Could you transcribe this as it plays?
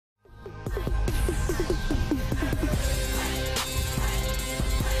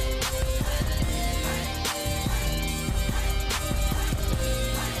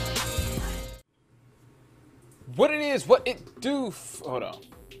What it is, what it do. Hold on.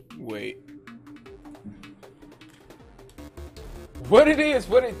 Wait. What it is,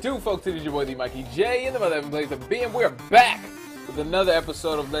 what it do, folks. It is your boy, the Mikey J, and the mother plays the B, and we're back with another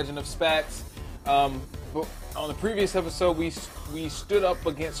episode of Legend of Spats. But on the previous episode, we stood up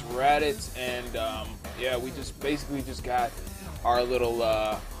against Raditz, and yeah, we just basically got our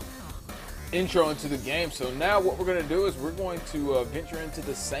little intro into the game. So now what we're gonna do is we're going to venture into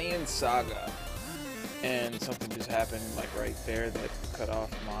the Saiyan Saga. And something just happened, like right there, that cut off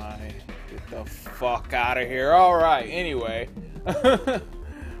my... Get the fuck out of here. Alright, anyway.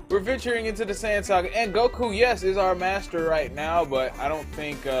 We're venturing into the Saiyan Saga. And Goku, yes, is our master right now, but I don't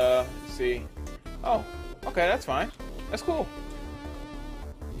think, let's see. Oh, okay, that's fine. That's cool.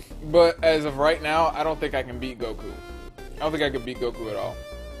 But as of right now, I don't think I can beat Goku. I don't think I can beat Goku at all.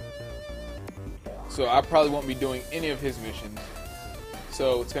 So I probably won't be doing any of his missions.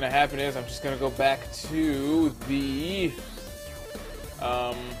 So what's gonna happen is I'm just gonna go back to the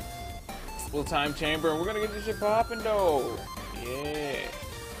little time chamber, and we're gonna get this shit popping though. Yeah.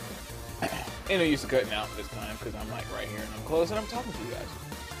 Ain't no use of cutting out this time because I'm like right here and I'm close and I'm talking to you guys.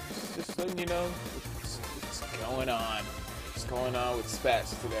 Just letting you know what's going on. What's going on with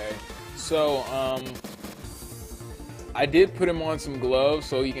Spats today. So I did put him on some gloves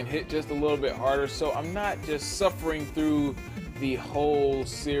so he can hit just a little bit harder. So I'm not just suffering through the whole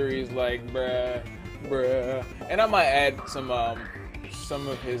series like bruh. And I might add some of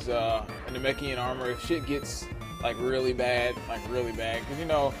his Namekian armor if shit gets like really bad, because you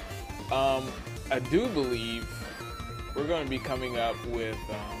know, I do believe we're going to be coming up with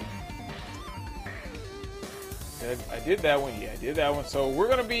I did that one. Yeah, I did that one. So we're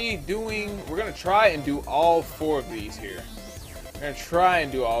going to try and do all 4 of these here. We're going to try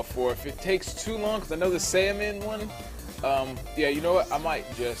and do all 4. If it takes too long, because I know the Saiyaman one, yeah, you know what? I might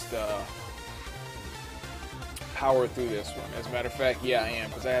just power through this one. As a matter of fact, yeah, I am,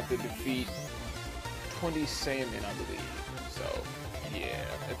 because I have to defeat 20 Saiyaman, I believe. So, yeah,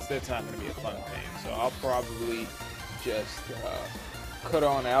 that's not going to be a fun thing. So I'll probably just cut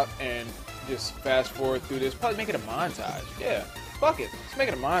on out and just fast forward through this. Probably make it a montage. Yeah, fuck it. Let's make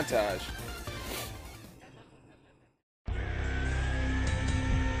it a montage.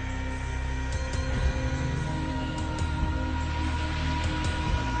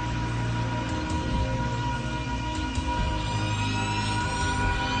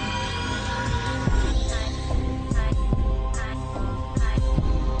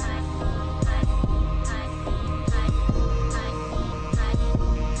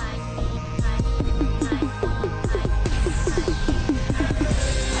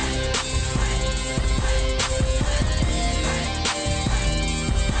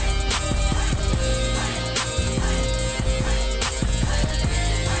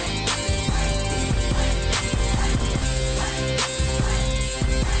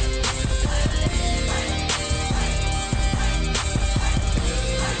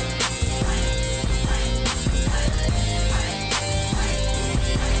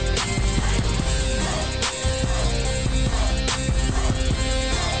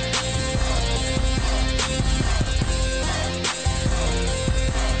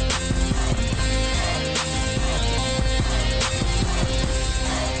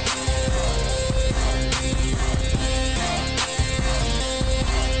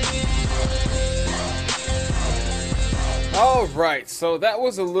 Alright, so that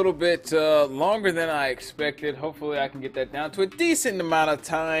was a little bit longer than I expected. Hopefully I can get that down to a decent amount of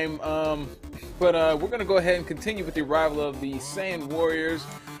time. But we're going to go ahead and continue with the arrival of the Saiyan Warriors.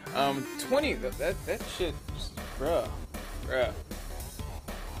 20, that shit, bruh.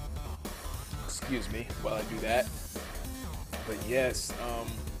 Excuse me while I do that. But yes,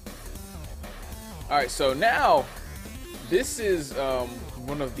 alright, so now, this is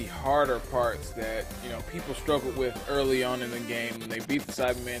one of the harder parts that, you know, people struggled with early on in the game. When they beat the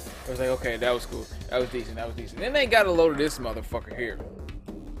Cybermen, it was like, okay, that was cool, that was decent. Then they got a load of this motherfucker here.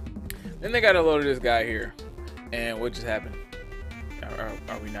 Then they got a load of this guy here. And what just happened?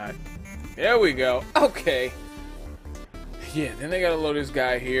 Are we not? There we go. Okay. Yeah, then they got a load of this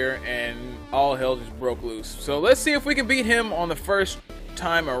guy here, and all hell just broke loose. So let's see if we can beat him on the first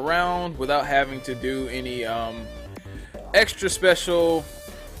time around without having to do any extra special,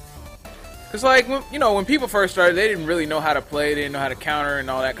 because like when people first started, they didn't really know how to play, they didn't know how to counter and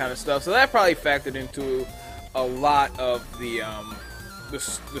all that kind of stuff, so that probably factored into a lot of the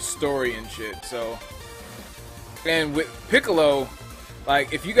story and shit. So, and with Piccolo,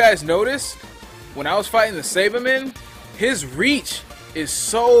 like if you guys noticed, when I was fighting the Saberman, his reach is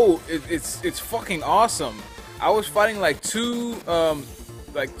so it's fucking awesome. I was fighting like two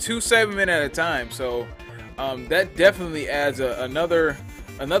Sabermen at a time, so that definitely adds another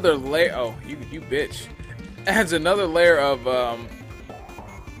layer. Oh, you bitch! Adds another layer of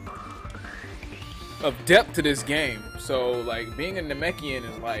depth to this game. So like being a Namekian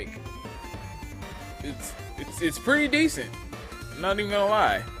is like it's pretty decent. I'm not even gonna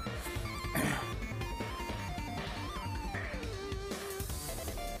lie.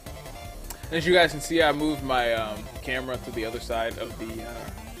 As you guys can see, I moved my camera to the other side of the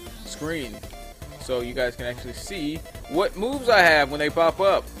screen, so you guys can actually see what moves I have when they pop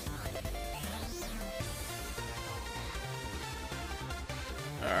up.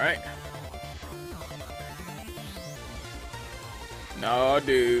 Alright. No,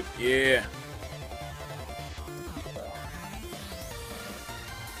 dude. Yeah.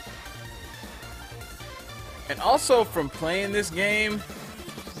 And also from playing this game,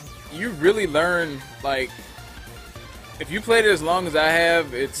 you really learn, like, if you played it as long as I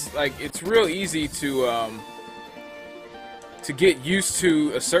have, it's like it's real easy to get used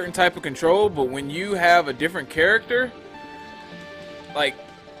to a certain type of control. But when you have a different character, like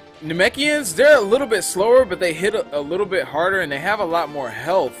Namekians, they're a little bit slower, but they hit a little bit harder, and they have a lot more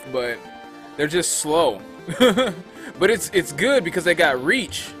health, but they're just slow. But it's good because they got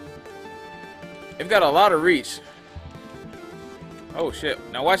reach. They've got a lot of reach. Oh shit.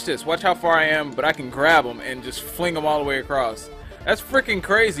 Now watch this. Watch how far I am, but I can grab them and just fling them all the way across. That's freaking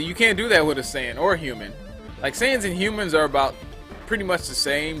crazy. You can't do that with a Saiyan or a human. Like, Saiyans and humans are about pretty much the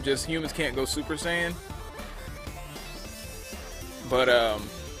same, just humans can't go Super Saiyan. But,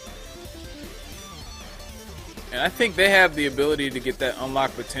 and I think they have the ability to get that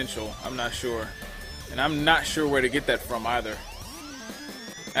unlocked potential. I'm not sure. And I'm not sure where to get that from either.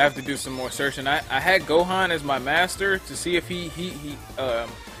 I have to do some more searching. I had Gohan as my master to see if he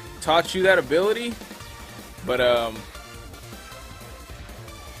taught you that ability, but I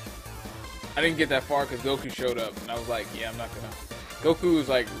didn't get that far because Goku showed up, and I was like, yeah, I'm not gonna. Goku is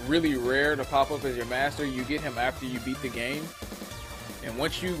like really rare to pop up as your master. You get him after you beat the game, and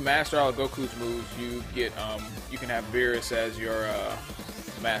once you master all of Goku's moves, you get you can have Beerus as your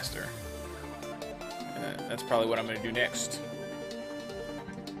master. And that's probably what I'm gonna do next.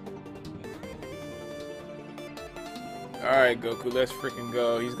 Alright, Goku, let's freaking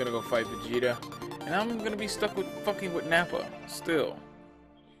go. He's gonna go fight Vegeta. And I'm gonna be stuck with fucking with Nappa still.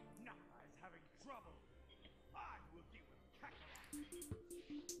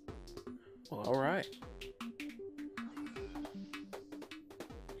 Well, alright.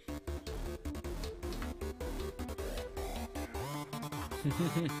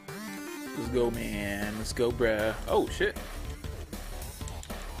 Let's go, man. Let's go, bruh. Oh, shit.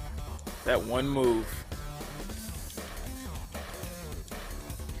 That one move.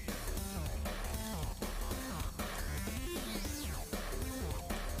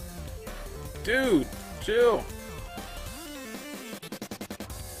 Dude, chill.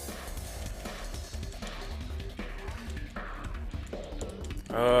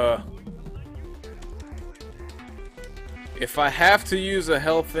 If I have to use a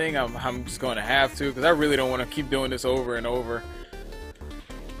health thing, I'm just going to have to, because I really don't want to keep doing this over and over.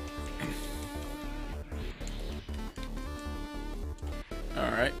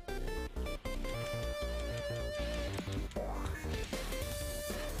 Alright.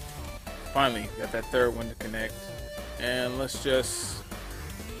 Finally, got that third one to connect. And let's just...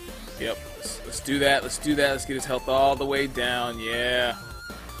 Yep, let's do that, let's do that. Let's get his health all the way down, yeah.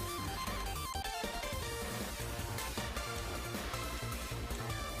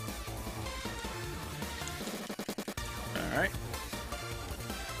 Alright.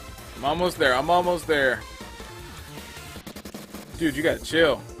 I'm almost there, I'm almost there. Dude, you gotta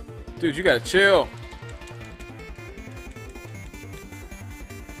chill. Dude, you gotta chill.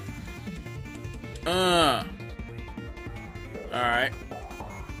 Alright.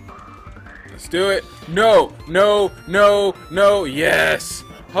 Let's do it. No, no, no, no, yes!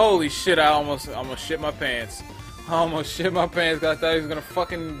 Holy shit, I almost shit my pants. I almost shit my pants because I thought he was gonna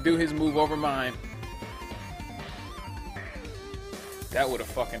fucking do his move over mine. That would have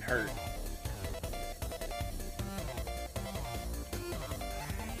fucking hurt.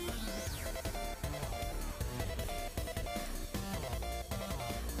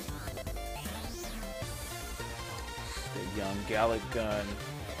 The young Gallic gun.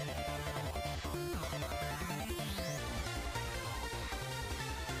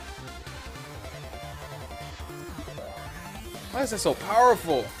 Why is that so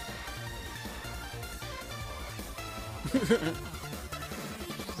powerful?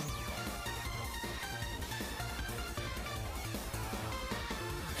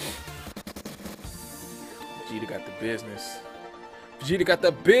 Vegeta got the business. Vegeta got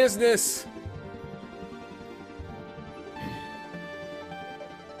the business!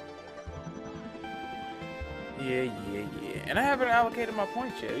 Yeah. And I haven't allocated my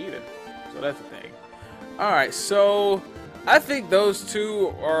points yet either. So that's the thing. Alright, so I think those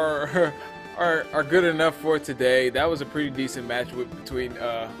two are good enough for today. That was a pretty decent match between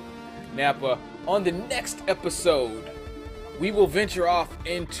Nappa. On the next episode, we will venture off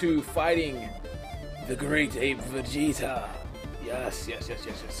into fighting the Great Ape Vegeta. Yes.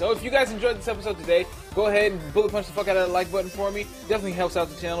 So if you guys enjoyed this episode today, go ahead and bullet punch the fuck out of that like button for me. Definitely helps out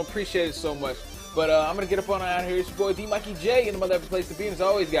the channel. Appreciate it so much. But I'm going to get up on out of here. It's your boy, D Mikey J, and the mother ever place to be. And as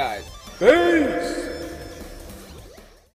always, guys, peace!